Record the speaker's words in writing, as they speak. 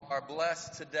are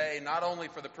blessed today not only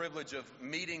for the privilege of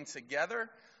meeting together,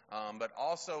 but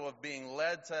also of being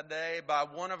led today by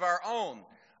one of our own.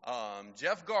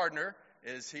 Jeff Gardner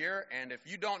is here, and if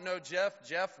you don't know Jeff,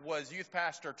 Jeff was youth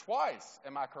pastor twice.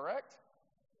 Am I correct?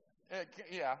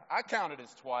 Yeah, I counted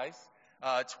as twice.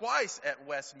 Twice at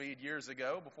Westmead years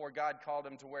ago before God called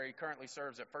him to where he currently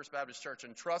serves at First Baptist Church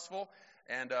in Trussville.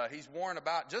 And he's worn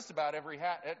just about every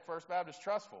hat at First Baptist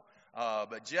Trussville.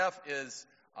 But Jeff is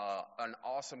an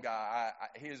awesome guy.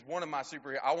 He is one of my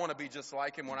superheroes. I want to be just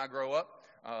like him when I grow up.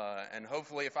 And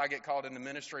hopefully if I get called into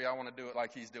ministry, I want to do it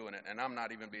like he's doing it. And I'm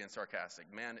not even being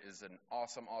sarcastic. Man is an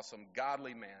awesome, awesome,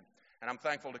 godly man. And I'm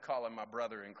thankful to call him my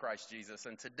brother in Christ Jesus.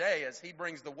 And today, as he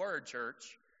brings the word,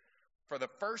 church, for the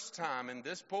first time in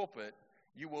this pulpit,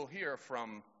 you will hear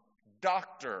from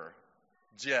Dr.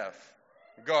 Jeff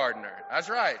Gardner. That's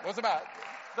right. Was that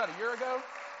a year ago?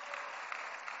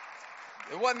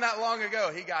 It wasn't that long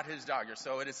ago he got his doctorate.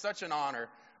 So it is such an honor.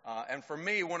 And for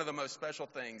me, one of the most special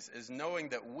things is knowing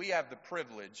that we have the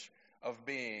privilege of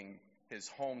being his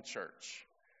home church,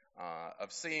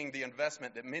 of seeing the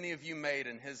investment that many of you made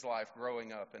in his life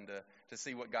growing up and to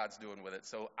see what God's doing with it.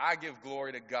 So I give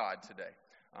glory to God today.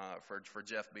 For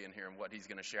Jeff being here and what he's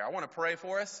going to share. I want to pray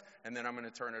for us, and then I'm going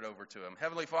to turn it over to him.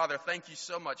 Heavenly Father, thank you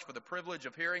so much for the privilege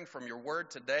of hearing from your word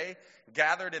today,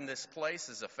 gathered in this place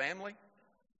as a family.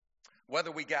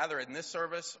 Whether we gather in this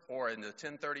service or in the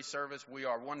 10:30 service, we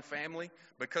are one family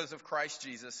because of Christ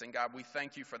Jesus, and God, we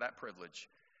thank you for that privilege.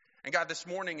 And God, this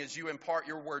morning as you impart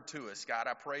your word to us, God,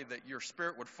 I pray that your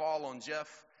spirit would fall on Jeff.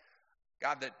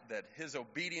 God, that his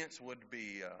obedience would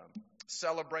be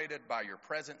celebrated by your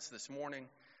presence this morning.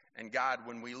 And God,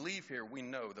 when we leave here, we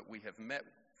know that we have met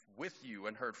with you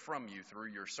and heard from you through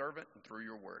your servant and through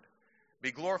your word.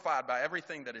 Be glorified by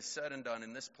everything that is said and done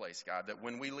in this place, God, that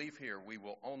when we leave here, we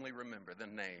will only remember the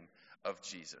name of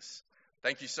Jesus.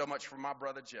 Thank you so much for my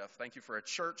brother Jeff. Thank you for a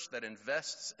church that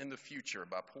invests in the future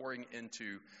by pouring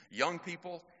into young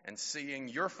people and seeing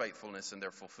your faithfulness and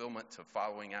their fulfillment to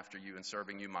following after you and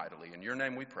serving you mightily. In your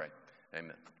name we pray.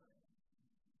 Amen.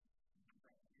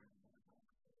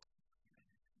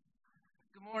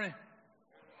 Good morning.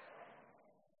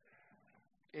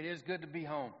 It is good to be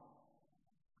home.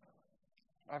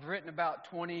 I've written about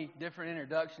 20 different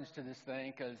introductions to this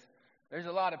thing because there's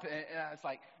a lot of, it's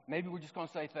like, maybe we're just going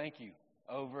to say thank you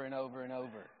over and over and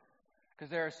over. Because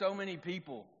there are so many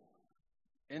people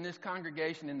in this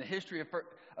congregation, in the history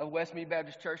of Westmead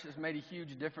Baptist Church, that's made a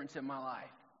huge difference in my life.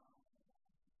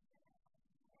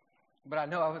 But I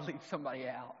know I would leave somebody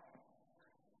out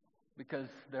because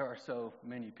there are so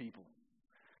many people.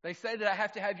 They say that I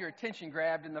have to have your attention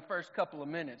grabbed in the first couple of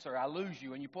minutes or I lose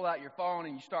you, and you pull out your phone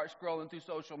and you start scrolling through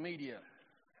social media.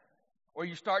 Or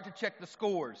you start to check the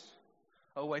scores.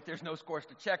 Oh wait, there's no scores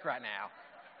to check right now.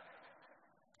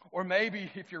 Or maybe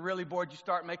if you're really bored, you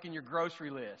start making your grocery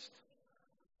list.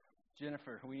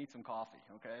 Jennifer, we need some coffee,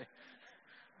 okay?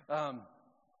 I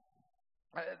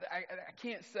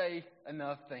can't say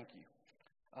enough thank you.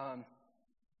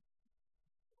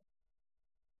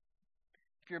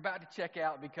 If you're about to check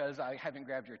out because I haven't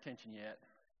grabbed your attention yet,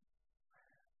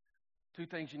 two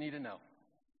things you need to know.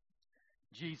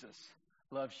 Jesus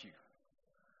loves you.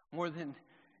 More than,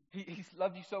 He's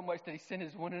loved you so much that He sent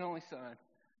His one and only Son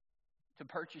to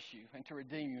purchase you and to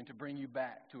redeem you and to bring you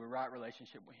back to a right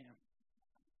relationship with Him.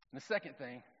 And the second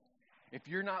thing, if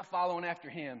you're not following after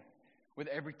Him with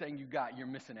everything you got, you're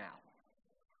missing out.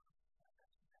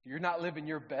 You're not living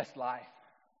your best life.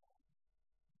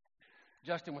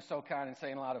 Justin was so kind in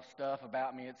saying a lot of stuff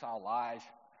about me. It's all lies.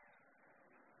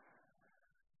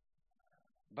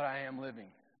 But I am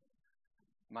living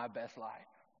my best life.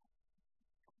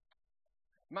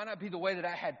 It might not be the way that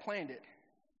I had planned it,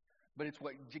 but it's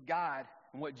what God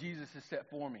and what Jesus has set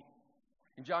for me.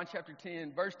 In John chapter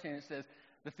 10, verse 10, it says,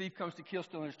 the thief comes to kill,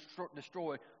 steal, and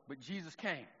destroy, but Jesus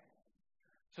came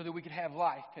so that we could have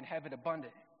life and have it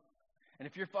abundant. And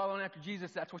if you're following after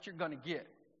Jesus, that's what you're going to get.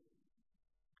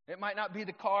 It might not be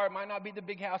the car, it might not be the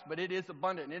big house, but it is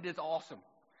abundant and it is awesome.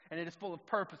 And it is full of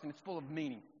purpose and it's full of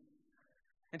meaning.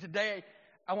 And today,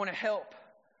 I want to help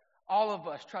all of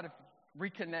us try to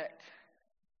reconnect.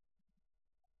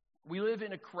 We live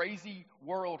in a crazy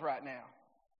world right now.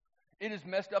 It is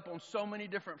messed up on so many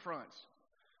different fronts.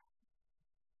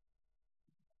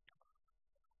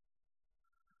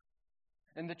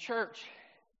 In the church,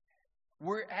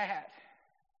 we're at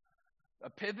a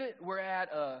pivot, we're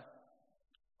at a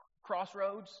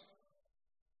crossroads.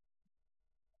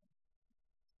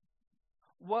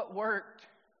 What worked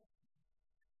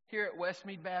here at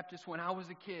Westmead Baptist when I was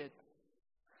a kid,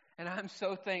 and I'm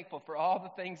so thankful for all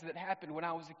the things that happened when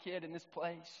I was a kid in this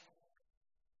place.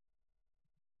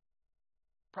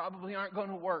 probably aren't going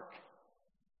to work.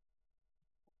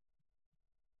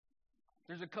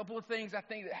 There's a couple of things I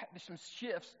think that there's some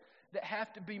shifts that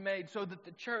have to be made so that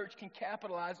the church can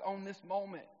capitalize on this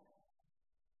moment.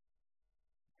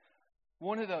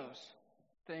 One of those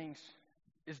things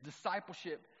is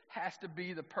discipleship has to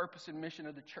be the purpose and mission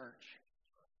of the church.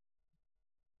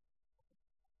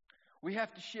 We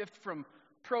have to shift from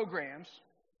programs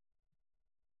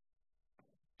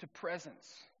to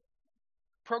presence.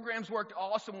 Programs worked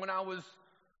awesome when I was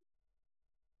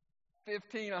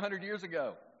 15, 100 years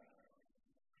ago.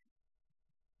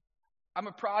 I'm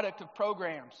a product of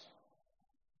programs.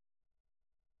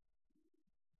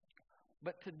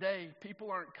 But today,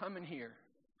 people aren't coming here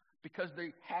because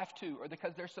they have to or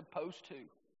because they're supposed to.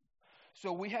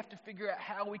 So we have to figure out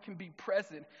how we can be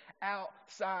present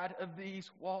outside of these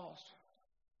walls.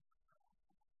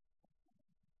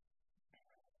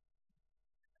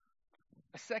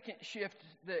 A second shift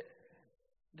that,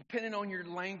 depending on your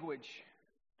language,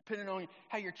 depending on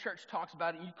how your church talks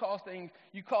about it,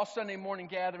 you call Sunday morning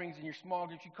gatherings in your small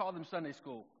groups, you call them Sunday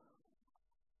school.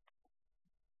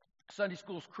 Sunday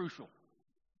school is crucial.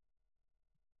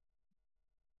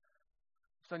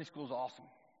 Sunday school is awesome.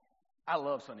 I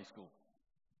love Sunday school.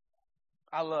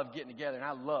 I love getting together, and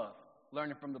I love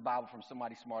learning from the Bible from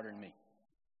somebody smarter than me.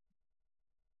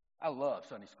 I love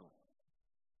Sunday school.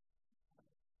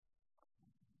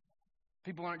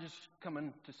 People aren't just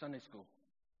coming to Sunday school.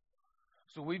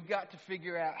 So we've got to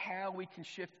figure out how we can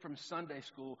shift from Sunday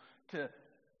school to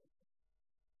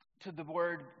the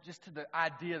word, just to the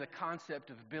idea, the concept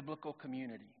of biblical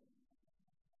community.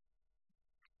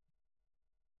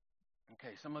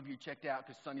 Okay, some of you checked out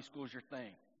because Sunday school is your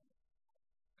thing.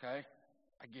 Okay,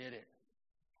 I get it.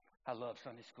 I love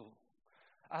Sunday school.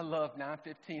 I love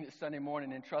 9:15 at Sunday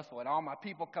morning in Trustful, and all my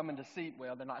people coming to see.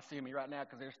 Well, they're not seeing me right now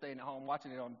because they're staying at home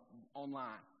watching it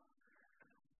online.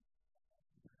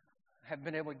 Have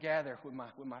been able to gather with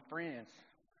my friends,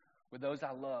 with those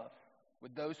I love,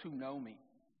 with those who know me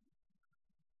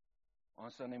on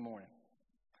Sunday morning.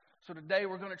 So today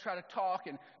we're going to try to talk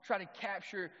and try to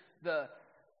capture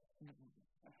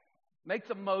make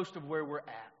the most of where we're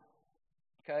at.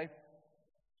 Okay?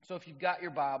 So if you've got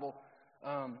your Bible,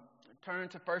 turn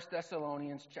to 1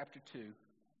 Thessalonians chapter 2.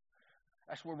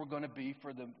 That's where we're going to be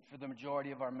for the majority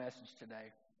of our message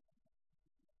today.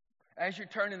 As you're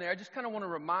turning there, I just kind of want to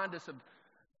remind us of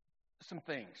some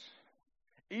things.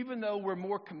 Even though we're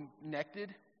more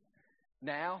connected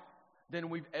now than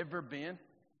we've ever been,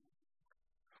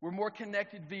 we're more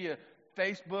connected via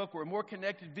Facebook, we're more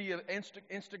connected via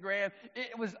Instagram.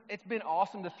 It's been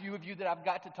awesome, the few of you that I've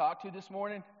got to talk to this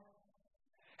morning.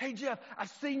 Hey, Jeff,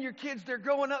 I've seen your kids. They're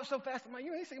growing up so fast. I'm like,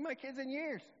 you ain't seen my kids in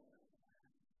years.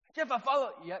 Jeff, I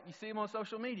follow. Yep, you see them on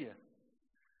social media.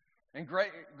 And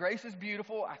Grace is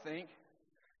beautiful, I think.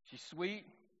 She's sweet.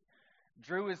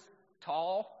 Drew is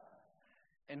tall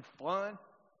and fun.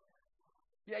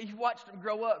 Yeah, you've watched them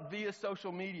grow up via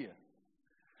social media.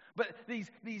 But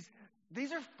these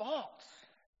are false.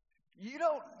 You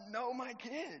don't know my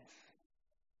kids.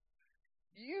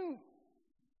 You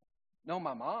know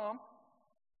my mom.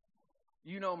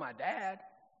 You know my dad.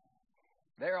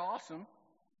 They're awesome.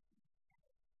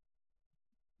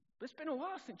 But it's been a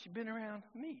while since you've been around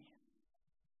me.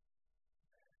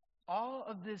 All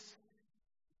of this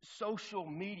social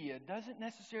media doesn't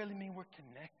necessarily mean we're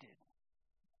connected.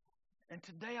 And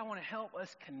today I want to help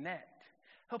us connect.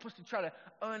 Help us to try to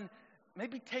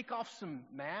maybe take off some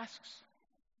masks,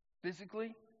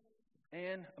 physically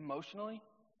and emotionally,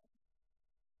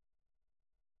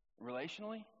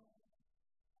 relationally,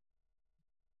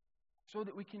 so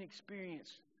that we can experience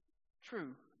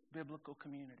true biblical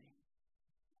community.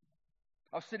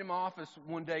 I was sitting in my office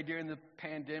one day during the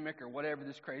pandemic or whatever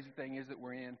this crazy thing is that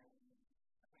we're in.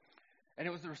 And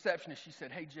it was the receptionist. She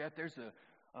said, hey, Jeff, there's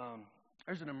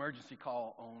an emergency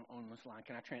call on this line.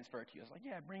 Can I transfer it to you? I was like,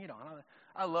 yeah, bring it on.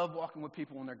 I love walking with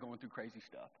people when they're going through crazy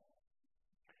stuff.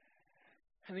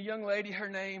 And the young lady,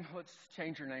 let's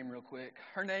change her name real quick.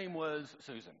 Her name was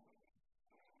Susan.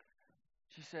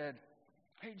 She said,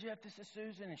 hey, Jeff, this is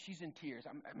Susan. And she's in tears.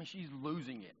 She's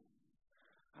losing it.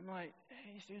 I'm like,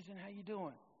 hey, Susan, how you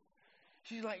doing?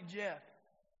 She's like, Jeff,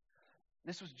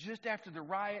 this was just after the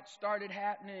riots started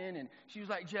happening. And she was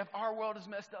like, Jeff, our world is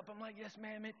messed up. I'm like, yes,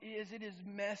 ma'am, it is. It is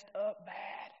messed up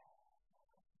bad.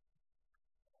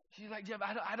 She's like, Jeff,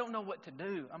 I don't know what to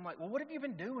do. I'm like, well, what have you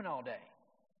been doing all day?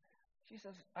 She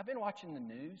says, I've been watching the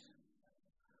news.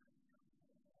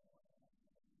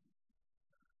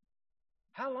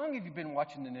 How long have you been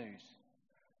watching the news?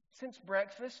 Since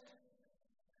breakfast.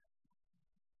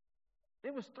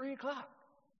 It was 3:00.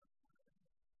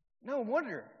 No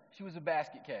wonder she was a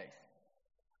basket case.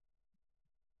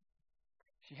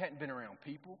 She hadn't been around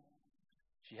people.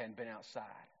 She hadn't been outside.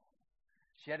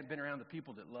 She hadn't been around the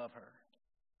people that love her.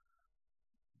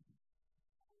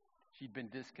 She'd been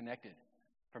disconnected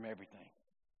from everything.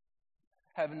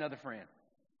 I have another friend.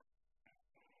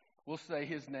 We'll say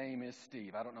his name is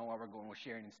Steve. I don't know why we're going with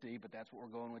Sharon and Steve, but that's what we're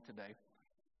going with today.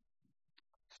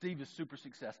 Steve is super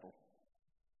successful.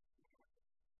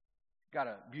 Got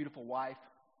a beautiful wife,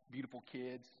 beautiful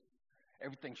kids.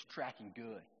 Everything's tracking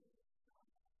good.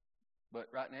 But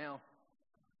right now,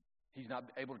 he's not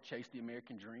able to chase the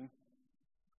American dream.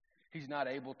 He's not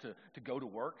able to go to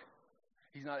work.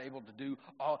 He's not able to do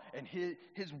all, and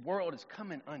his world is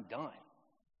coming undone.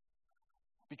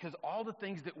 Because all the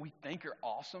things that we think are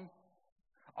awesome,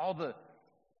 how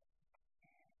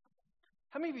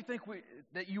many of you think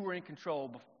that you were in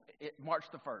control March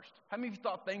the 1st? How many of you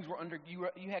thought things were under, you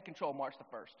had control March the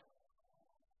 1st?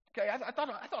 Okay, I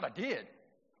thought I did.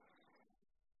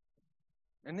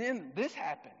 And then this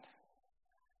happened.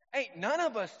 Ain't none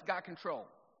of us got control.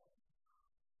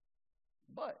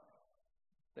 But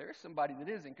there is somebody that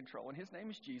is in control, and his name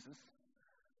is Jesus.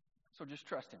 So just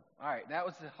trust him. All right, that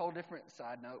was a whole different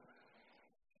side note.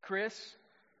 Chris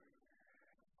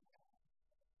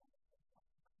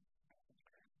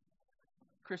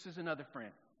is another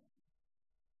friend.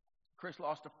 Chris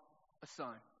lost a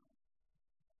son.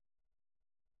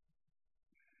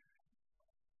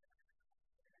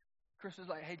 Chris is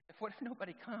like, hey, what if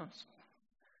nobody comes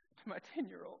to my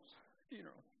 10-year-old's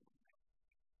funeral?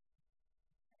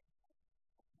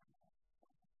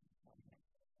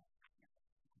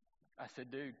 I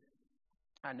said, dude,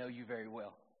 I know you very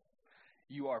well.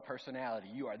 You are a personality.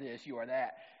 You are this, you are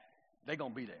that. They're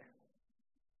going to be there.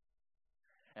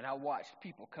 And I watched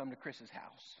people come to Chris's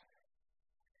house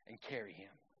and carry him.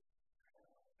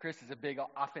 Chris is a big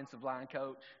offensive line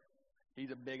coach.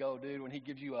 He's a big old dude. When he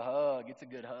gives you a hug, it's a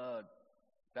good hug.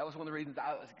 That was one of the reasons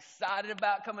I was excited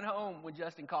about coming home when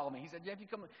Justin called me. He said, Jeff,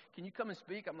 can you come and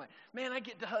speak? I'm like, man, I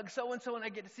get to hug so-and-so, and I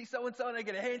get to see so-and-so, and I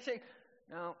get a handshake.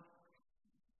 No.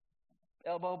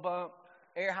 Elbow bump,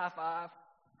 air high five.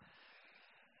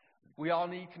 We all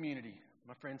need community.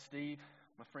 My friend Steve,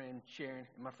 my friend Sharon,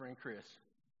 and my friend Chris.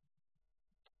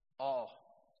 All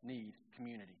need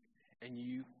community. And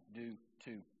you do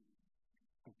too.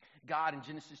 God in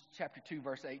Genesis chapter 2,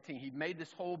 verse 18, he made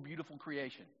this whole beautiful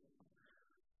creation.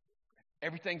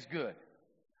 Everything's good.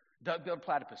 Duck-billed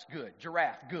platypus, good.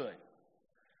 Giraffe, good.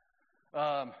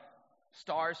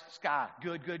 Stars, sky,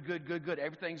 good.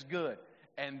 Everything's good.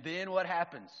 And then what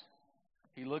happens?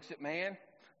 He looks at man.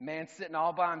 Man's sitting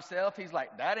all by himself. He's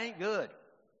like, that ain't good.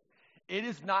 It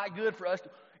is not good for us.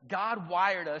 God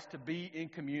wired us to be in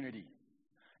community.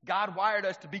 God wired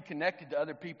us to be connected to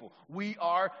other people. We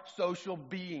are social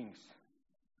beings.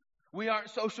 We aren't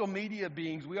social media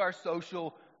beings. We are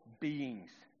social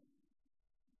beings.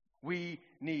 We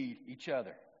need each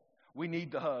other. We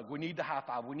need the hug. We need the high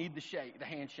five. We need the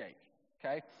handshake.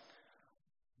 Okay?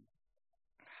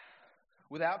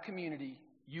 Without community,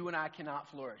 you and I cannot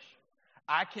flourish.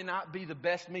 I cannot be the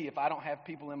best me if I don't have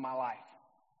people in my life.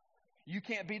 You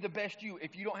can't be the best you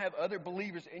if you don't have other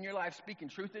believers in your life speaking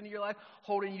truth into your life,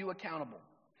 holding you accountable.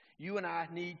 You and I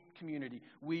need community.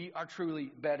 We are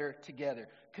truly better together.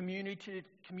 Community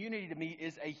to me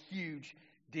is a huge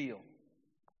deal.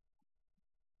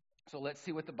 So let's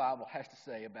see what the Bible has to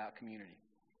say about community.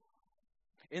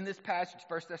 In this passage,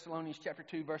 1 Thessalonians chapter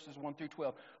 2, verses 1 through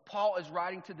 12, Paul is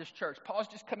writing to this church. Paul's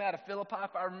just come out of Philippi,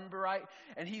 if I remember right,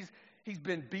 and he's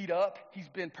been beat up. He's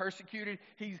been persecuted.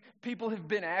 People have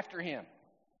been after him.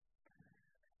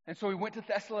 And so he went to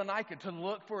Thessalonica to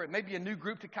look for maybe a new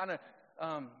group to kind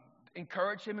of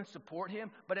encourage him and support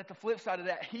him. But at the flip side of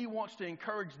that, he wants to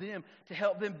encourage them to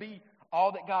help them be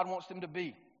all that God wants them to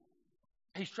be.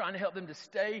 He's trying to help them to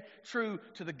stay true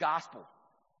to the gospel.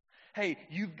 Hey,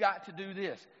 you've got to do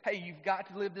this. Hey, you've got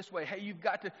to live this way. Hey, you've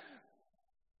got to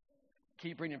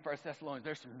keep reading 1 Thessalonians.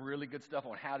 There's some really good stuff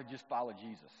on how to just follow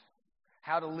Jesus,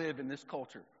 how to live in this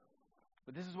culture.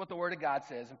 But this is what the Word of God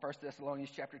says in 1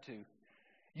 Thessalonians chapter 2.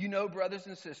 You know, brothers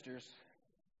and sisters,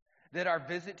 that our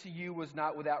visit to you was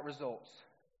not without results.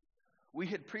 We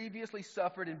had previously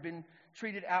suffered and been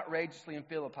treated outrageously in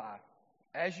Philippi,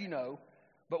 as you know,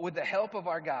 but with the help of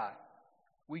our God,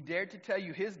 we dared to tell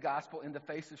you his gospel in the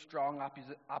face of strong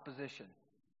opposition.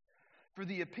 For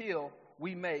the appeal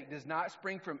we make does not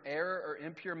spring from error or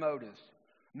impure motives,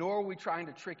 nor are we trying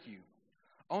to trick you.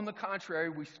 On the contrary,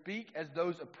 we speak as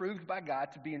those approved by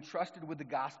God to be entrusted with the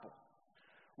gospel.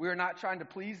 We are not trying to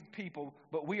please people,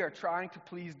 but we are trying to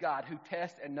please God, who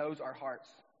tests and knows our hearts.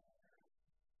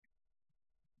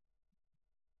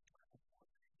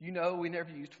 You know, we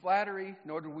never used flattery,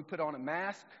 nor did we put on a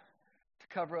mask to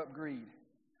cover up greed.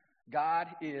 God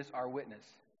is our witness.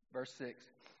 Verse 6.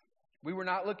 We were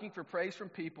not looking for praise from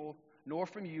people, nor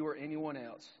from you or anyone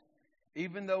else.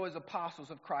 Even though as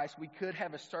apostles of Christ, we could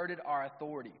have asserted our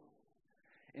authority.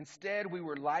 Instead, we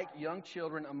were like young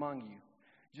children among you.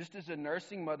 Just as a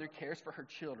nursing mother cares for her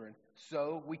children,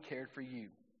 so we cared for you.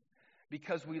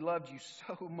 Because we loved you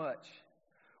so much,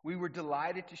 we were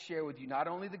delighted to share with you not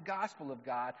only the gospel of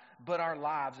God, but our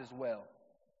lives as well.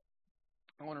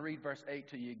 I want to read verse 8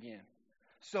 to you again.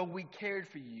 So we cared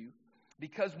for you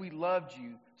because we loved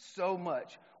you so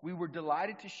much. We were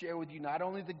delighted to share with you not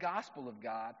only the gospel of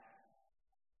God,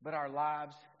 but our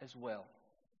lives as well.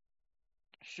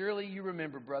 Surely you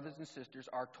remember, brothers and sisters,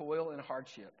 our toil and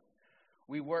hardship.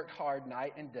 We worked hard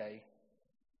night and day.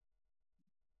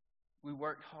 We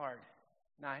worked hard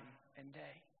night and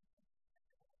day.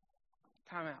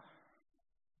 Time out.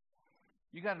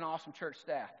 You got an awesome church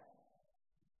staff.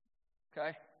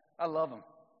 Okay? I love them.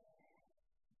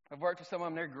 I've worked with some of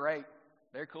them. They're great.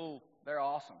 They're cool. They're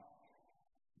awesome.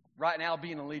 Right now,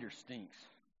 being a leader stinks.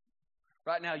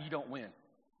 Right now, you don't win.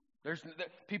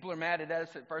 People are mad at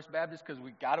us at First Baptist because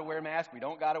we got to wear masks. We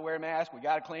don't got to wear masks. We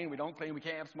got to clean. We don't clean. We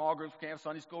can't have small groups. We can't have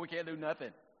Sunday school. We can't do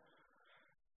nothing.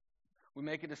 We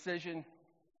make a decision.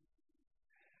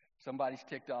 Somebody's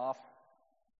ticked off.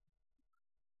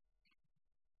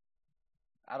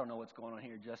 I don't know what's going on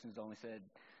here. Justin's only said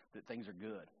that things are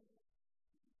good.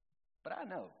 But I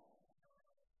know.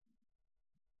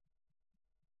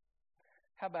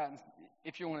 How about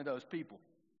if you're one of those people,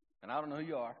 and I don't know who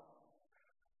you are,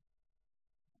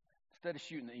 instead of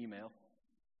shooting the email,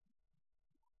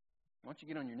 why don't you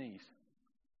get on your knees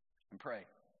and pray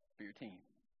for your team?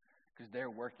 Because they're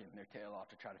working their tail off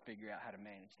to try to figure out how to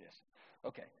manage this.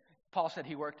 Okay. Paul said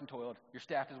he worked and toiled. Your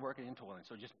staff is working and toiling,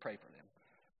 so just pray for them.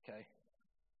 Okay?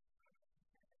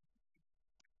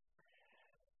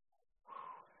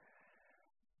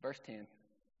 Verse 10.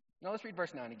 Now let's read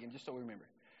verse 9 again, just so we remember.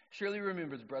 Surely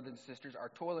remember, brothers and sisters, our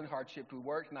toil and hardship. We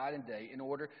worked night and day in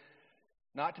order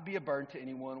not to be a burden to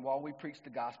anyone while we preach the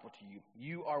gospel to you.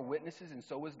 You are witnesses, and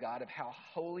so is God, of how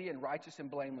holy and righteous and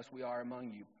blameless we are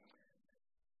among you,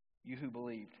 you who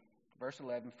believed. Verse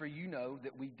 11, for you know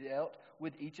that we dealt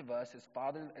with each of us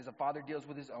as a father deals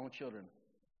with his own children,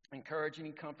 encouraging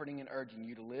and comforting and urging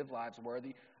you to live lives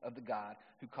worthy of the God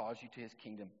who calls you to his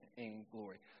kingdom and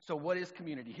glory. So what is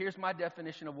community? Here's my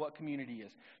definition of what community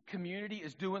is. Community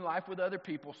is doing life with other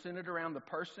people centered around the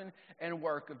person and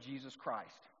work of Jesus Christ.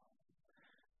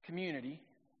 Community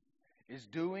is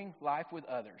doing life with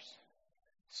others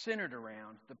centered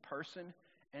around the person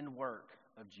and work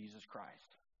of Jesus Christ.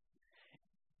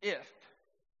 If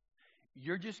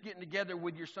you're just getting together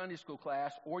with your Sunday school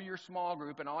class or your small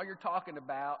group and all you're talking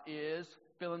about is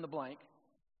fill in the blank,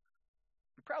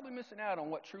 you're probably missing out on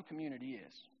what true community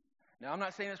is. Now, I'm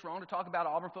not saying it's wrong to talk about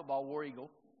Auburn football, War Eagle.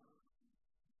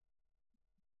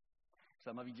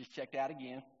 Some of you just checked out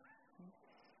again.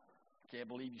 Can't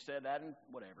believe you said that and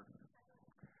whatever.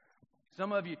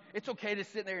 Some of you, it's okay to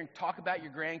sit there and talk about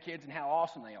your grandkids and how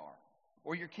awesome they are,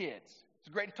 or your kids. It's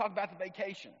great to talk about the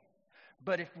vacation.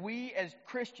 But if we as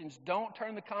Christians don't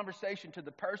turn the conversation to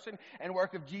the person and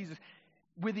work of Jesus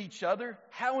with each other,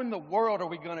 how in the world are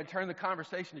we going to turn the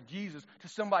conversation to Jesus to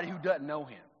somebody who doesn't know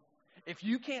him? If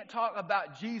you can't talk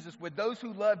about Jesus with those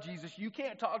who love Jesus, you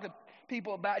can't talk to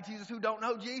people about Jesus who don't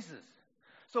know Jesus.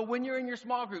 So when you're in your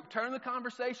small group, turn the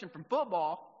conversation from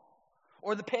football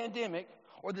or the pandemic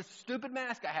or the stupid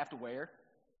mask I have to wear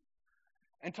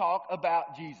and talk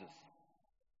about Jesus.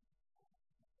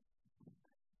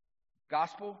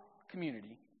 Gospel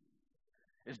community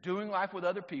is doing life with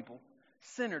other people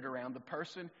centered around the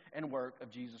person and work of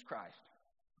Jesus Christ.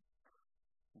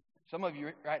 Some of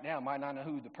you right now might not know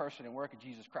who the person and work of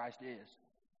Jesus Christ is.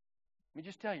 Let me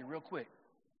just tell you real quick.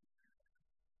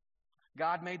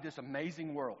 God made this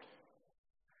amazing world,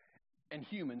 and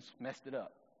humans messed it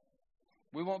up.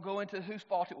 We won't go into whose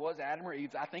fault it was, Adam or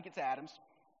Eve's. I think it's Adam's.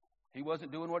 He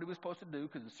wasn't doing what he was supposed to do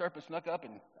because the serpent snuck up,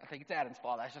 and I think it's Adam's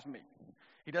fault. That's just me.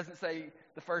 He doesn't say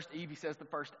the first Eve, he says the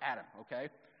first Adam, okay?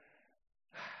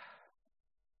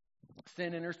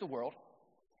 Sin enters the world.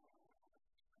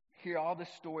 Hear all this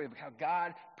story of how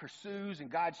God pursues and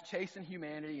God's chasing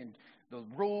humanity and the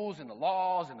rules and the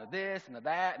laws and the this and the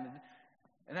that,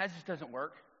 and that just doesn't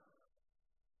work.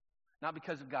 Not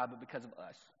because of God, but because of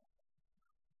us.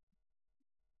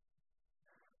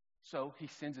 So he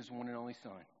sends his one and only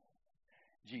Son,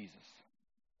 Jesus,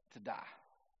 to die.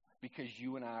 Because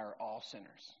you and I are all sinners.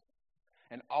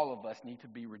 And all of us need to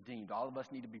be redeemed. All of us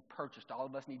need to be purchased. All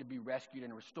of us need to be rescued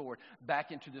and restored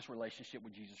back into this relationship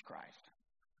with Jesus Christ.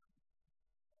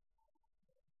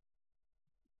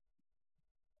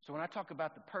 So when I talk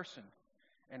about the person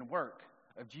and work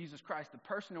of Jesus Christ, the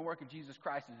person and work of Jesus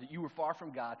Christ, is that you were far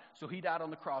from God, so he died on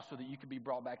the cross so that you could be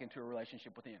brought back into a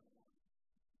relationship with him.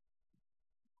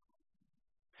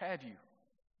 Have you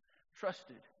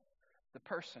trusted the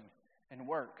person and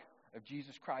work of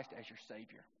Jesus Christ as your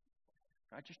Savior?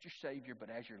 Not just your Savior, but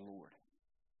as your Lord.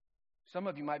 Some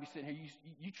of you might be sitting here,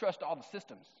 you trust all the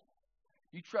systems.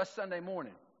 You trust Sunday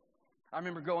morning. I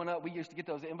remember growing up, we used to get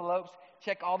those envelopes,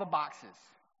 check all the boxes.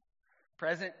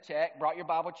 Present, check. Brought your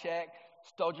Bible, check.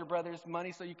 Stole your brother's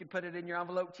money so you could put it in your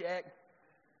envelope, check.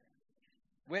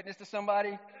 Witness to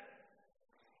somebody.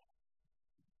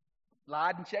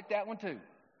 Lied and checked that one too.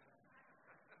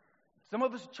 Some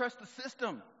of us trust the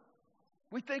system.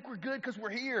 We think we're good because we're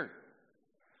here.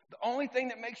 The only thing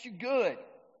that makes you good,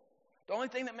 the only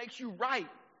thing that makes you right,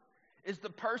 is the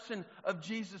person of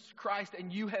Jesus Christ,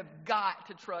 and you have got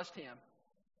to trust him.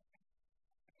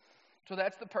 So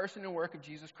that's the person and work of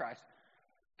Jesus Christ.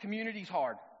 Community's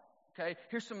hard. Okay?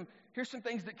 Here's some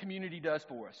things that community does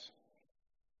for us.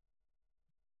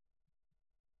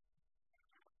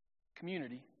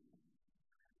 Community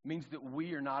means that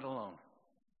we are not alone.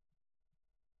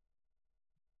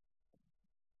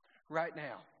 Right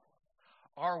now,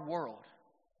 our world,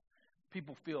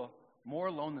 people feel more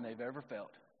alone than they've ever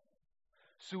felt.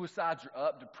 Suicides are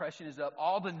up, depression is up,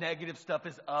 all the negative stuff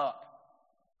is up.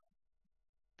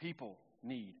 People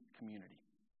need community.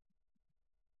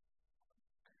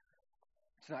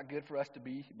 It's not good for us to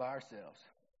be by ourselves.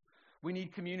 We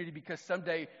need community because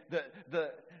someday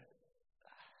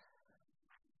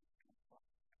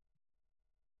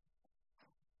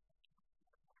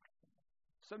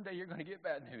someday you're going to get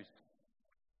bad news.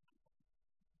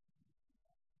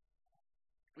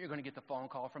 You're going to get the phone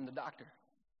call from the doctor.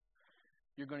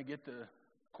 You're going to get the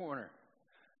coroner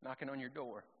knocking on your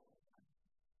door.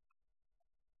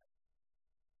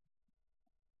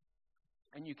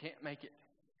 And you can't make it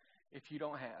if you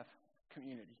don't have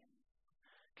community.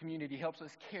 Community helps us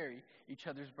carry each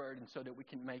other's burden so that we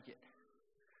can make it.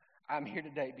 I'm here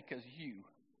today because you,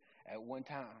 at one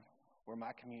time, were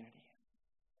my community.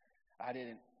 I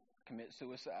didn't commit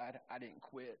suicide. I didn't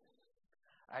quit.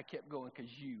 I kept going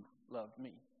because you loved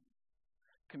me.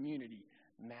 Community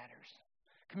matters.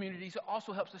 Community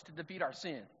also helps us to defeat our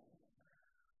sin.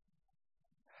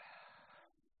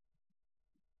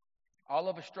 All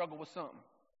of us struggle with something.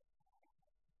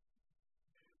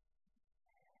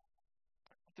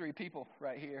 3 people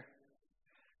right here,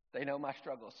 they know my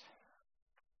struggles.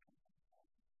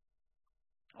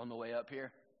 On the way up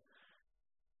here,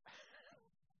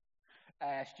 I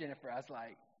asked Jennifer, I was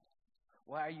like,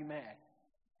 why are you mad?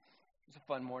 It was a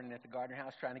fun morning at the Gardner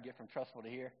house trying to get from Trustful to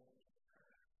here.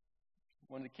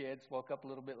 One of the kids woke up a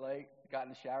little bit late, got in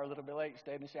the shower a little bit late,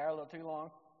 stayed in the shower a little too long.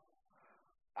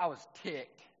 I was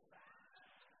ticked.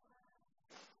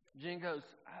 Jen goes,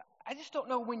 I just don't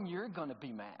know when you're going to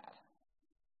be mad.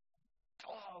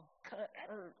 Oh, cut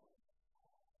hurt.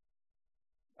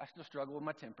 I still struggle with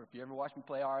my temper. If you ever watch me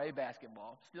play RA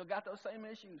basketball, still got those same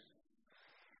issues.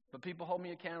 But people hold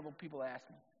me accountable. People ask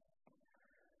me.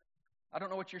 I don't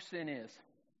know what your sin is,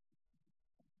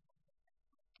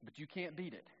 but you can't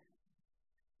beat it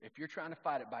if you're trying to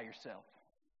fight it by yourself.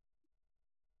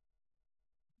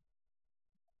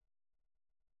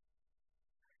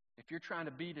 If you're trying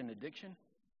to beat an addiction,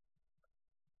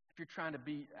 if you're trying to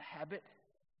beat a habit,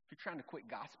 if you're trying to quit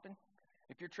gossiping,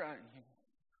 if you're trying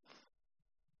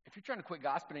to quit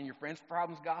gossiping and your friends'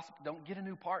 problems gossip, don't get a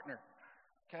new partner,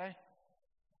 okay?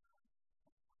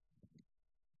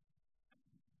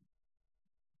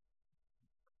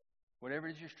 Whatever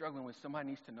it is you're struggling with, somebody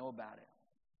needs to know about it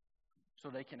so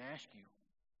they can ask you,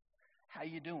 how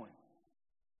you doing?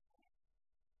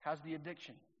 How's the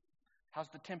addiction? How's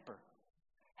the temper?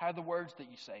 How are the words that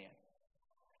you're saying?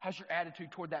 How's your attitude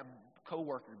toward that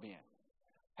coworker been?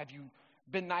 Have you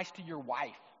been nice to your wife?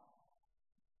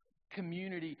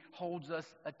 Community holds us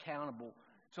accountable.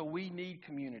 So we need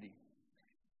community.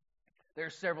 There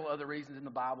are several other reasons in the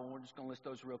Bible, and we're just going to list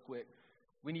those real quick.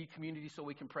 We need community so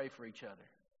we can pray for each other.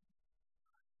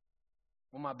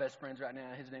 One of my best friends right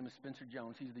now, his name is Spencer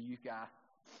Jones. He's the youth guy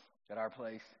at our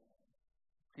place.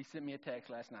 He sent me a text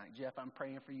last night. Jeff, I'm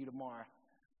praying for you tomorrow.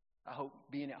 I hope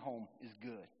being at home is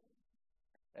good.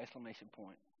 Exclamation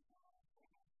point.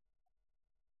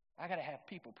 I got to have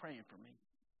people praying for me.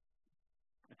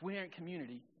 If we aren't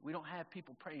community, we don't have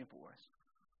people praying for us.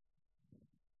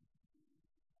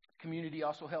 Community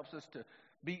also helps us to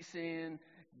beat sin,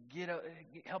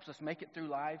 helps us make it through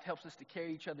life, helps us to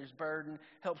carry each other's burden,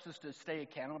 helps us to stay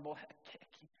accountable.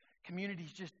 Community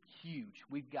is just huge.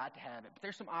 We've got to have it. But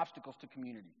there's some obstacles to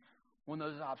community. One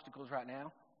of those obstacles right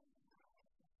now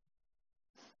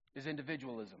is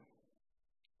individualism.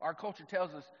 Our culture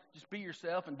tells us, just be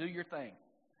yourself and do your thing.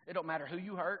 It don't matter who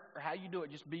you hurt or how you do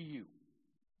it, just be you.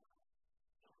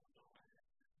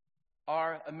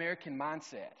 Our American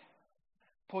mindset,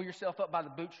 pull yourself up by the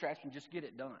bootstraps and just get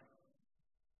it done.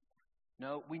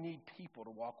 No, we need people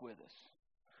to walk with us.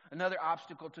 Another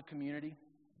obstacle to community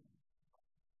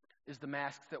is the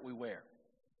masks that we wear.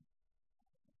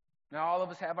 Now, all of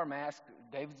us have our masks.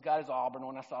 David's got his Auburn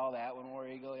one. I saw that one. War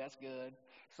Eagle, that's good.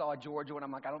 Saw a Georgia one.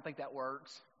 I'm like, I don't think that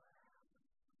works.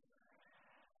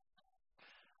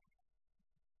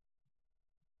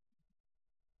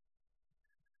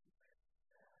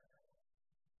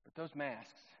 But those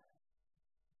masks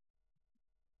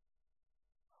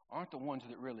aren't the ones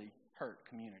that really hurt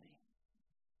community.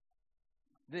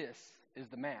 This is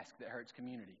the mask that hurts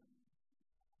community.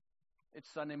 It's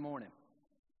Sunday morning.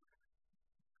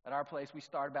 At our place, we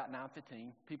start about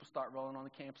 9:15. People start rolling on the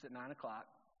campus at 9 o'clock.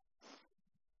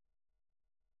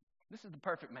 This is the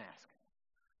perfect mask.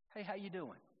 Hey, how you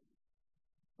doing?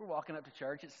 We're walking up to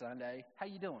church. It's Sunday. How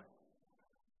you doing?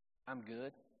 I'm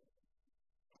good.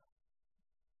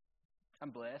 I'm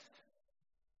blessed.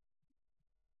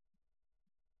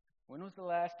 When was the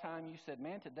last time you said,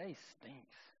 man, today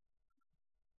stinks?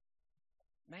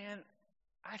 Man,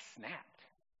 I snapped.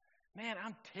 Man,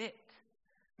 I'm ticked.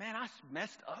 Man, I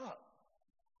messed up.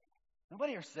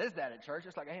 Nobody ever says that at church.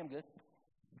 It's like, hey, I'm good.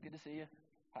 Good to see you.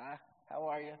 Hi, how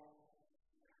are you?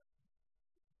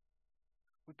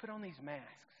 We put on these masks,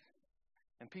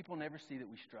 and people never see that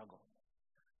we struggle.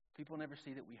 People never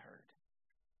see that we hurt.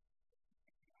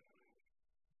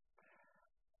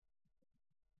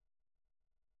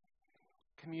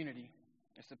 Community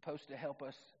is supposed to help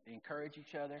us encourage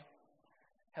each other,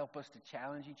 help us to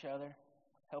challenge each other,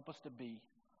 help us to be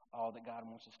all that God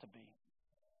wants us to be.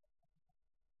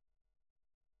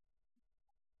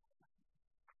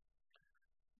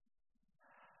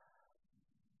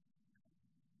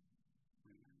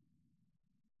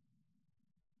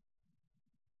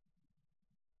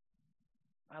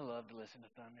 I love to listen to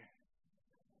thunder.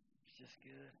 It's just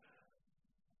good.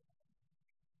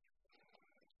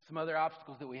 Some other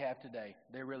obstacles that we have today,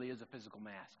 there really is a physical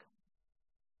mask.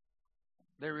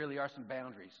 There really are some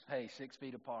boundaries. Hey, 6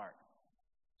 feet apart.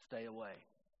 Stay away.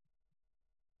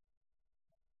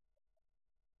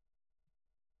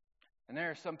 And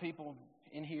there are some people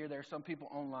in here, there are some people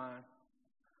online,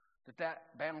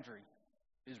 that boundary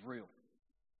is real.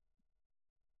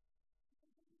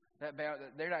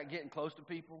 They're not getting close to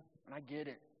people, and I get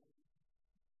it.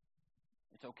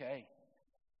 It's okay.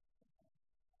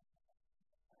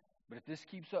 But if this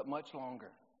keeps up much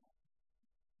longer,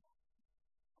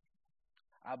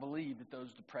 I believe that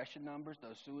those depression numbers,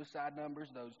 those suicide numbers,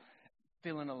 those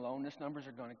feeling aloneness numbers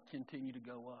are going to continue to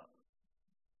go up.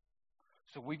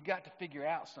 So we've got to figure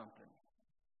out something.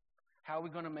 How are we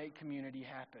going to make community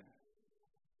happen?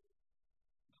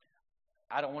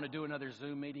 I don't want to do another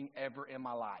Zoom meeting ever in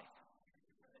my life.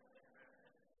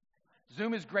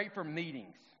 Zoom is great for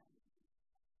meetings.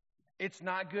 It's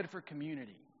not good for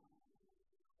community.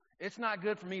 It's not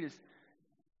good for me to,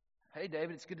 hey,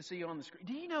 David, it's good to see you on the screen.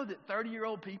 Do you know that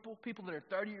 30-year-old people that are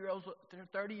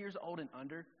 30 years old and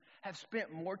under, have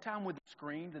spent more time with the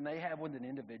screen than they have with an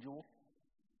individual?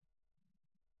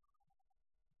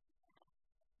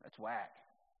 That's whack.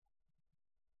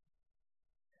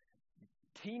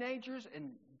 Teenagers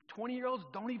and 20-year-olds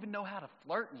don't even know how to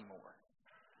flirt anymore.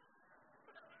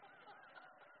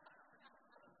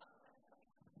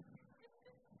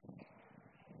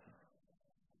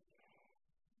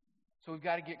 So we've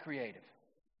got to get creative.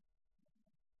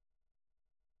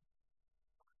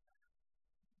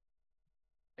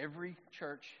 Every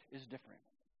church is different.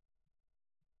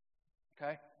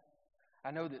 Okay? I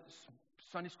know that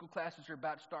Sunday school classes are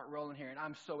about to start rolling here, and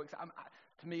I'm so excited.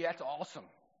 To me, that's awesome.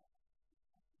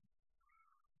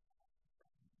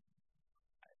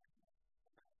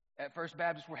 At First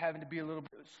Baptist, we're having to be a little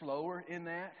bit slower in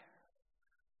that.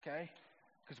 Okay?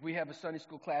 Because we have a Sunday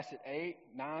school class at 8,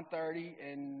 9:30,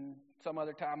 and some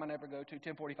other time I never go to,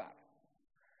 10:45.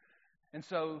 And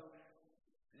so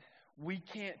we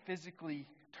can't physically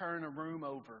turn a room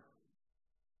over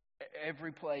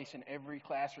every place in every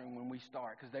classroom when we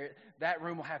start, because that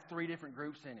room will have 3 different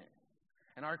groups in it.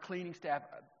 And our cleaning staff,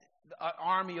 an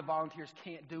army of volunteers,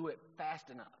 can't do it fast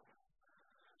enough.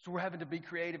 So we're having to be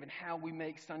creative in how we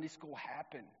make Sunday school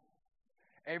happen.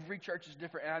 Every church is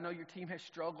different, and I know your team has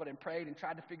struggled and prayed and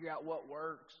tried to figure out what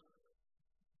works.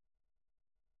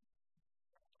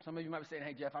 Some of you might be saying,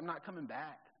 hey, Jeff, I'm not coming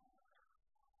back.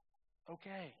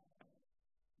 Okay.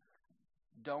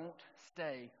 Don't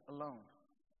stay alone.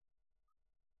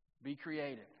 Be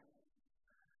creative.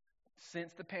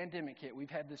 Since the pandemic hit, we've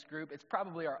had this group. It's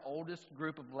probably our oldest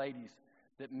group of ladies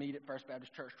that meet at First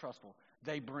Baptist Church Trustful.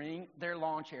 They bring their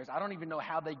lawn chairs. I don't even know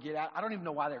how they get out. I don't even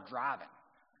know why they're driving.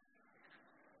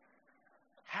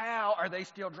 How are they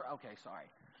still driving? Okay, sorry.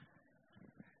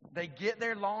 They get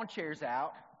their lawn chairs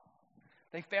out.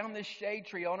 They found this shade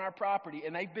tree on our property,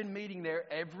 and they've been meeting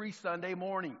there every Sunday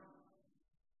morning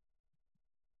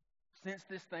since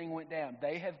this thing went down.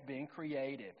 They have been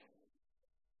creative.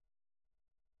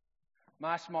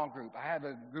 My small group, I have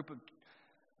a group of,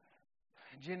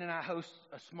 Jen and I host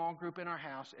a small group in our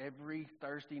house every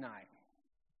Thursday night.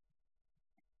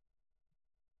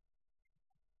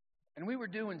 And we were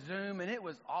doing Zoom, and it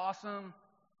was awesome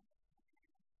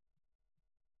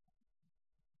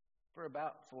for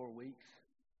about 4 weeks.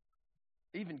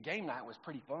 Even game night was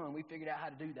pretty fun. We figured out how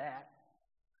to do that.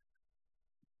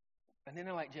 And then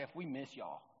they're like, Jeff, we miss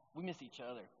y'all. We miss each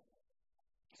other.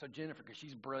 So Jennifer, because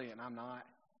she's brilliant and I'm not,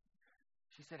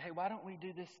 she said, hey, why don't we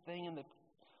do this thing in the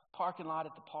parking lot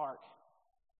at the park?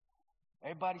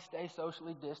 Everybody stay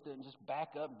socially distant and just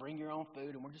back up and bring your own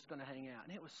food, and we're just going to hang out.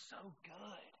 And it was so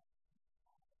good.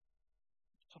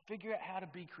 So figure out how to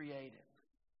be creative.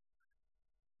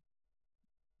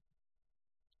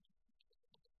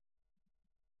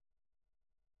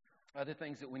 Other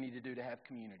things that we need to do to have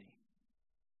community.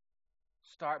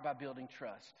 Start by building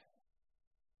trust.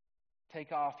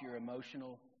 Take off your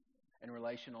emotional and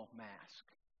relational mask.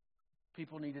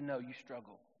 People need to know you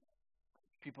struggle.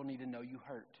 People need to know you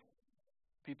hurt.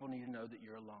 People need to know that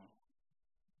you're alone.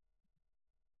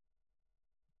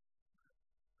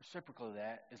 Reciprocal of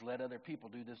that is let other people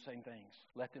do the same things.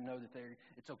 Let them know that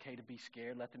it's okay to be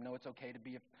scared. Let them know it's okay to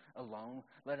be alone.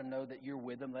 Let them know that you're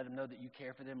with them. Let them know that you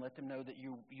care for them. Let them know that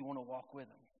you want to walk with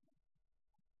them.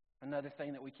 Another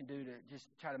thing that we can do to just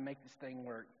try to make this thing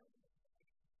work.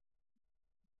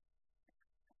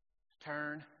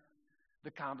 Turn the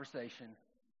conversation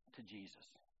to Jesus.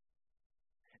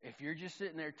 If you're just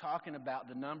sitting there talking about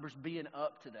the numbers being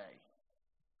up today,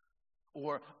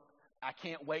 or I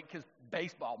can't wait because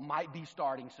baseball might be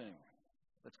starting soon.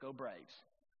 Let's go Braves.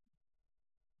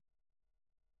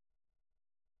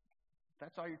 If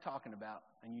that's all you're talking about,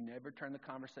 and you never turn the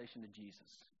conversation to Jesus,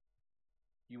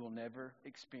 you will never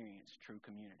experience true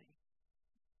community.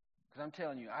 Because I'm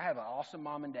telling you, I have an awesome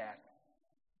mom and dad.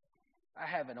 I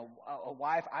have a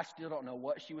wife, I still don't know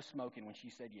what she was smoking when she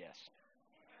said yes.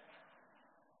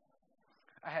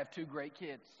 I have 2 great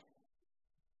kids.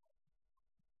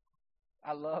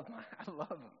 I love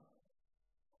them.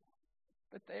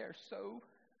 But they are so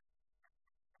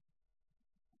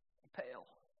pale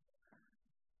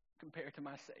compared to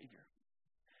my Savior.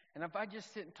 And if I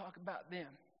just sit and talk about them,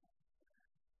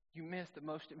 you miss the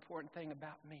most important thing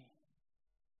about me.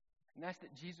 And that's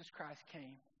that Jesus Christ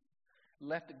came,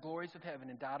 left the glories of heaven,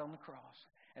 and died on the cross.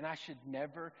 And I should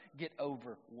never get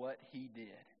over what he did.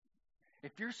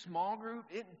 If your small group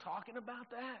isn't talking about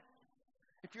that,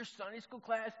 if your Sunday school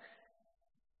class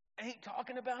ain't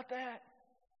talking about that,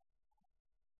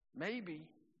 maybe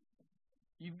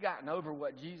you've gotten over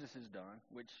what Jesus has done,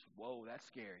 which, whoa, that's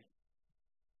scary.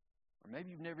 Or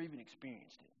maybe you've never even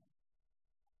experienced it.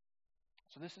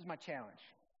 So this is my challenge.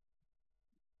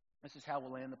 This is how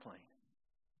we'll land the plane.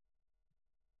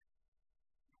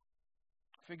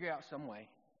 Figure out some way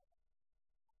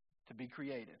to be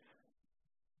creative,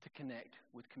 to connect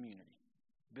with community,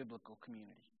 biblical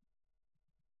community.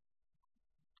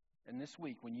 And this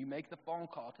week, when you make the phone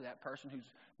call to that person who's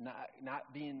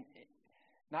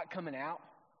not coming out,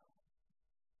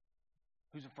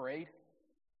 who's afraid,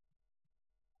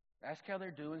 ask how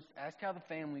they're doing, ask how the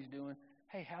family's doing.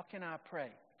 Hey, how can I pray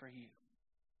for you?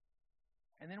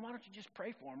 And then why don't you just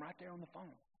pray for them right there on the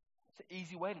phone? It's an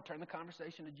easy way to turn the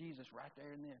conversation to Jesus right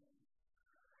there and then.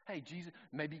 Hey, Jesus,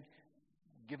 maybe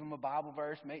give them a Bible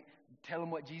verse. Tell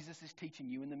them what Jesus is teaching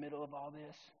you in the middle of all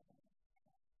this.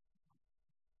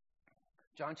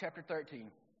 John chapter 13.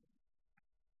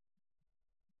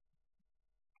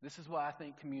 This is why I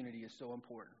think community is so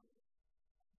important.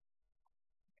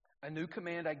 A new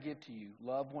command I give to you,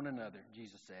 love one another,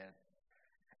 Jesus said.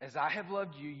 As I have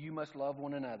loved you, you must love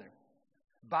one another.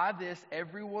 By this,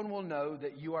 everyone will know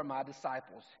that you are my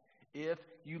disciples, if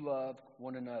you love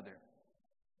one another.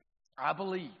 I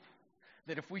believe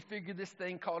that if we figure this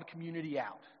thing called community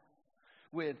out,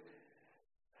 with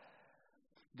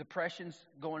depressions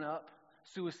going up,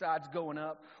 suicides going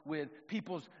up, with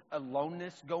people's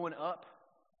aloneness going up,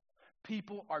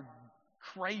 people are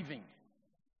craving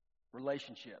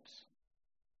relationships.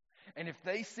 And if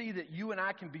they see that you and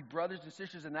I can be brothers and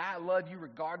sisters, and I love you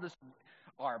regardless of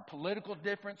our political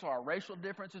difference, or our racial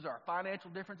differences, or our financial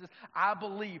differences, I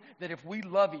believe that if we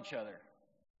love each other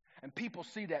and people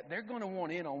see that, they're going to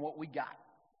want in on what we got.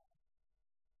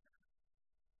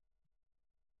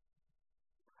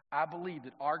 I believe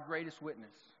that our greatest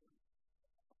witness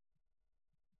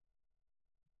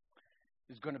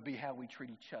is going to be how we treat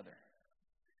each other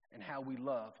and how we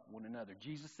love one another.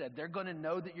 Jesus said, they're going to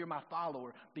know that you're my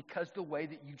follower because the way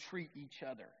that you treat each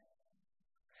other.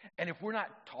 And if we're not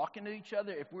talking to each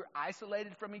other, if we're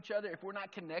isolated from each other, if we're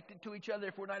not connected to each other,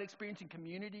 if we're not experiencing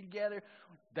community together,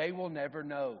 they will never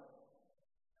know.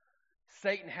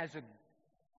 Satan has a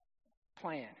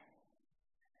plan.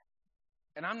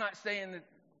 And I'm not saying that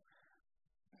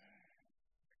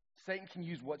Satan can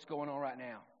use what's going on right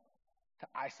now to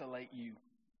isolate you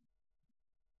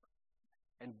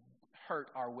and hurt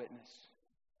our witness.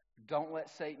 Don't let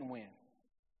Satan win.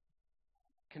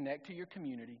 Connect to your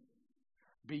community.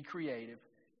 Be creative.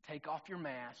 Take off your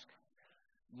mask.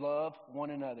 Love one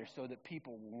another so that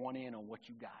people will want in on what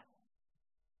you got.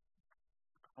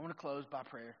 I want to close by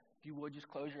prayer. If you would, just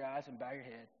close your eyes and bow your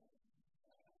head.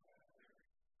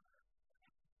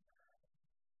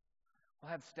 We'll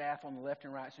have staff on the left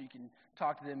and right so you can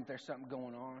talk to them if there's something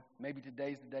going on. Maybe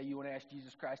today's the day you want to ask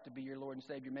Jesus Christ to be your Lord and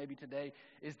Savior. Maybe today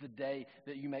is the day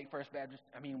that you make Westmead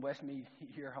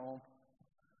your home.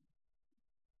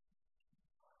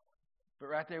 But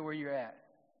right there where you're at,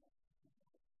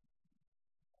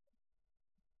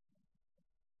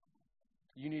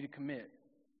 you need to commit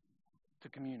to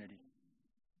community.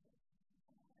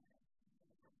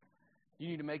 You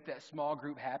need to make that small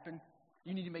group happen.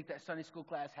 You need to make that Sunday school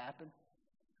class happen.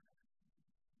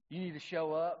 You need to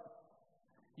show up.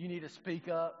 You need to speak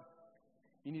up.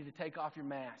 You need to take off your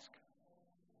mask.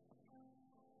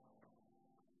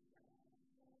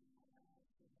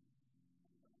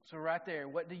 So right there,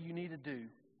 what do you need to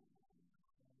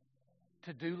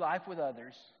do life with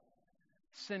others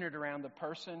centered around the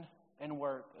person and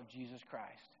work of Jesus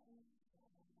Christ?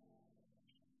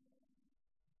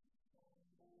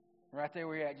 Right there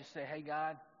where you're at, just say, hey,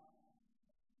 God,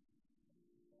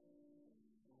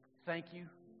 thank you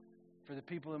for the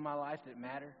people in my life that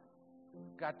matter.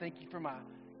 God, thank you for my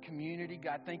community.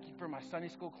 God, thank you for my Sunday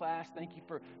school class. Thank you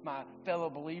for my fellow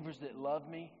believers that love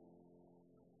me.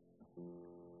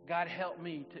 God, help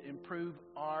me to improve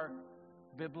our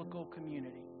biblical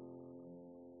community.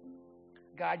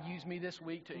 God, use me this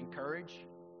week to encourage.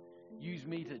 Use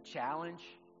me to challenge.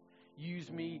 Use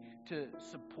me to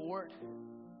support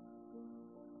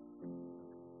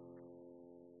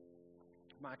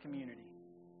my community,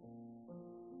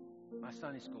 my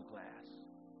Sunday school class.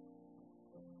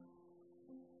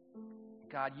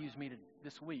 God, use me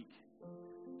this week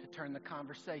to turn the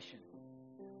conversation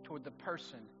toward the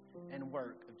person and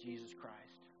work of Jesus Christ.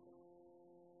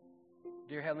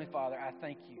 Dear Heavenly Father, I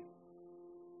thank you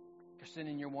for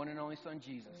sending your one and only Son,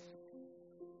 Jesus,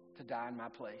 to die in my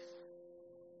place.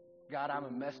 God, I'm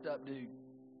a messed up dude,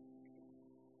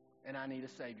 and I need a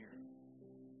Savior.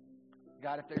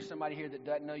 God, if there's somebody here that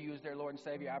doesn't know you as their Lord and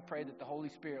Savior, I pray that the Holy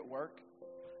Spirit work.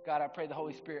 God, I pray the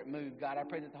Holy Spirit move. God, I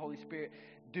pray that the Holy Spirit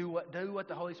do what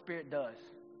the Holy Spirit does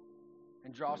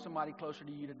and draw somebody closer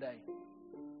to you today.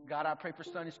 God, I pray for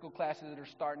Sunday school classes that are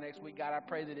starting next week. God, I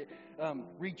pray that it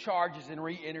recharges and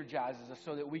re-energizes us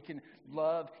so that we can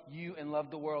love you and love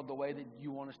the world the way that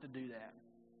you want us to do that.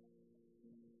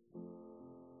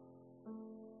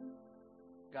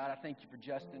 God, I thank you for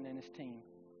Justin and his team.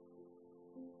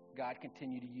 God,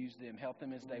 continue to use them. Help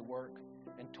them as they work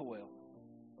and toil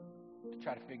to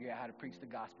try to figure out how to preach the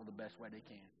gospel the best way they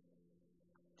can.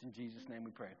 It's in Jesus' name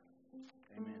we pray.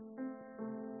 Amen.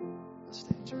 Let's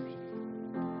stand, church.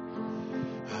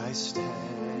 I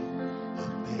stand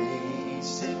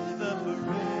amazed in the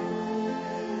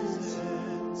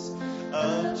presence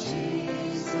of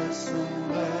Jesus the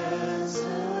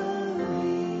Nazarene,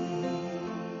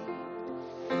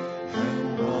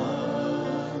 and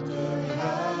wonder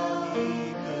how he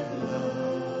could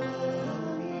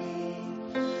love me,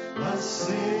 a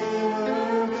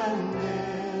sinner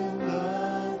condemned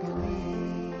unclean.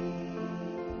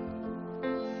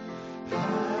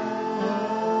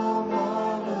 How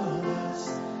marvelous,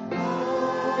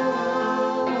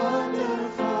 how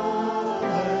wonderful,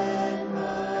 and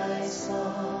my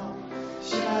song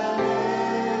shall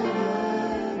ever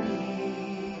be.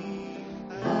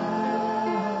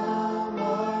 How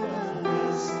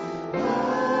marvelous,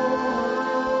 how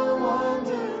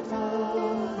wonderful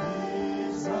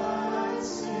is my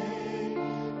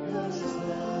Savior's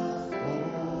love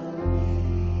for me.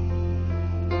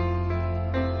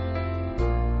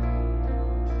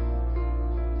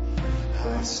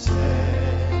 I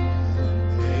stand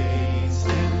amazed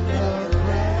in the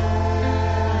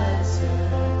presence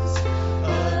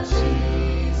of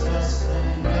Jesus the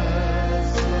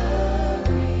Nazarene.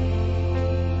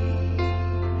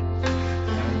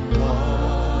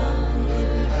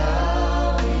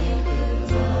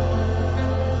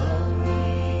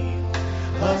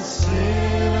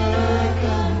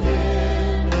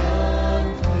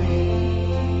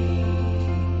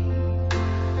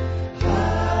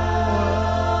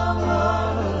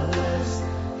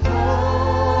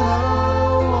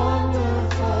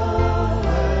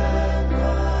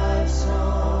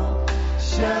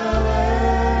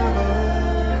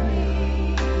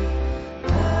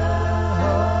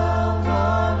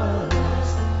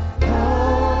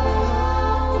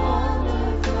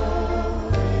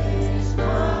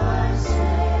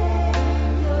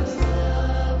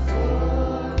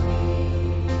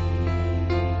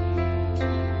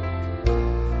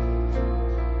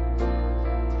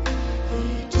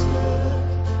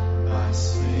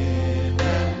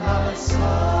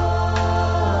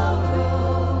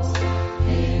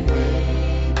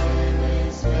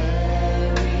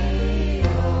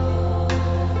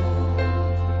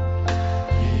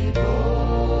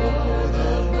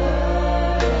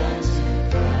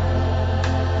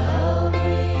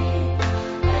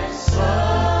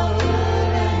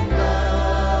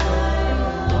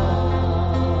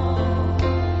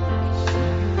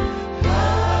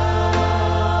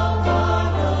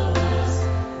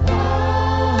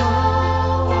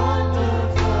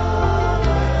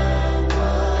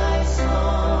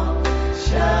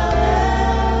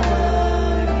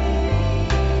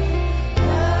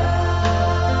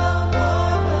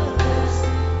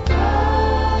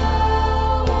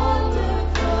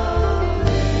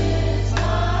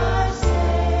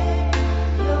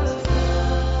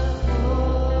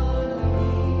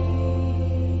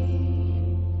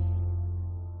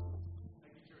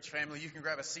 family, you can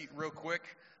grab a seat real quick.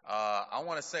 I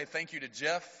want to say thank you to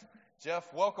Jeff. Jeff,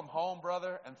 welcome home,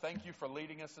 brother, and thank you for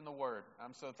leading us in the Word.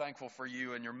 I'm so thankful for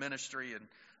you and your ministry, and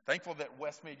thankful that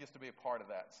Westmead gets to be a part of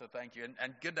that. So thank you,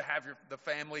 and good to have the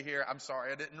family here. I'm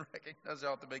sorry I didn't recognize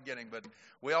y'all at the beginning, but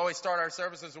we always start our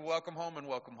services with welcome home and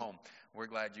welcome home. We're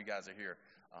glad you guys are here.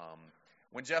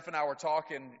 When Jeff and I were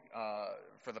talking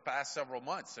for the past several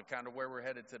months of kind of where we're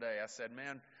headed today, I said,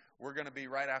 man, we're going to be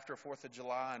right after 4th of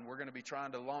July, and we're going to be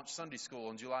trying to launch Sunday School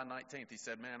on July 19th. He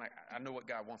said, man, I know what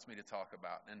God wants me to talk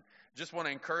about. And just want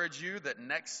to encourage you that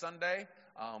next Sunday,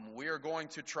 we are going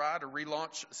to try to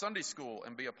relaunch Sunday School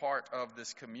and be a part of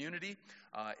this community.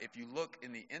 If you look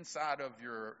in the inside of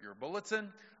your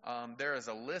bulletin, there is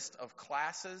a list of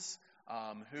classes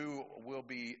who will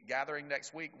be gathering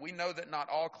next week. We know that not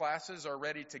all classes are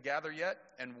ready to gather yet,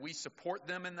 and we support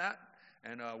them in that.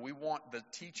 And we want the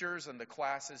teachers and the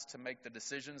classes to make the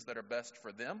decisions that are best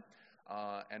for them.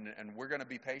 And we're going to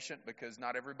be patient because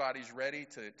not everybody's ready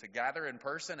to gather in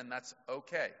person, and that's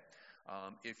okay.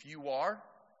 If you are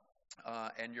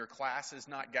and your class is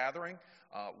not gathering,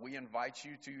 we invite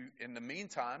you to, in the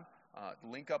meantime,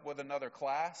 link up with another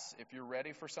class if you're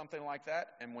ready for something like that.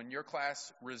 And when your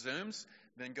class resumes,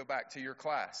 then go back to your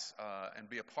class and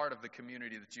be a part of the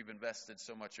community that you've invested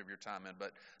so much of your time in.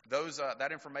 But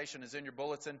that information is in your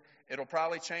bulletin. It'll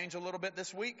probably change a little bit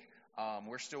this week.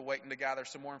 We're still waiting to gather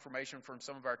some more information from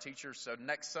some of our teachers. So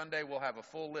next Sunday, we'll have a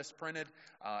full list printed,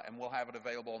 and we'll have it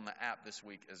available on the app this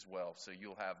week as well. So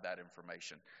you'll have that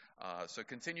information. So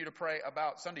continue to pray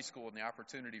about Sunday School and the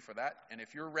opportunity for that. And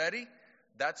if you're ready,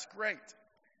 that's great.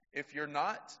 If you're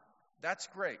not, that's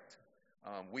great.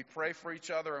 We pray for each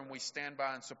other and we stand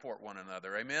by and support one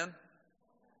another. Amen?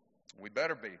 We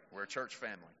better be. We're a church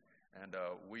family. And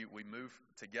we move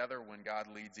together when God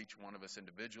leads each one of us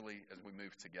individually as we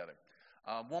move together.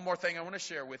 One more thing I want to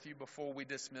share with you before we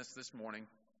dismiss this morning.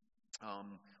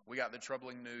 We got the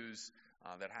troubling news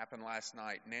that happened last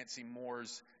night. Nancy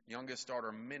Moore's youngest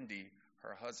daughter, Mindy,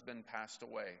 her husband passed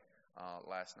away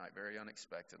last night very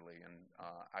unexpectedly. And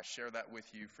I share that with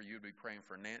you for you to be praying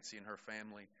for Nancy and her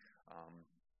family.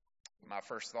 My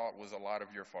first thought was a lot of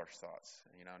your first thoughts.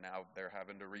 You know, now they're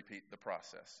having to repeat the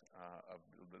process of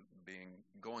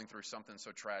going through something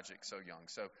so tragic so young.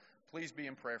 So please be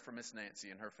in prayer for Miss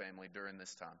Nancy and her family during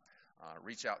this time.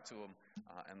 Reach out to them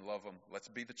and love them. Let's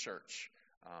be the church.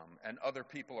 And other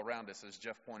people around us, as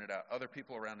Jeff pointed out, other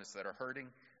people around us that are hurting,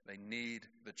 they need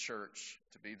the church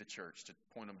to be the church, to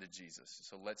point them to Jesus.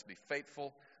 So let's be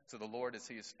faithful to the Lord as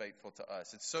He is faithful to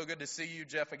us. It's so good to see you,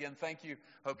 Jeff, again. Thank you.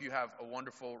 Hope you have a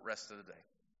wonderful rest of the day.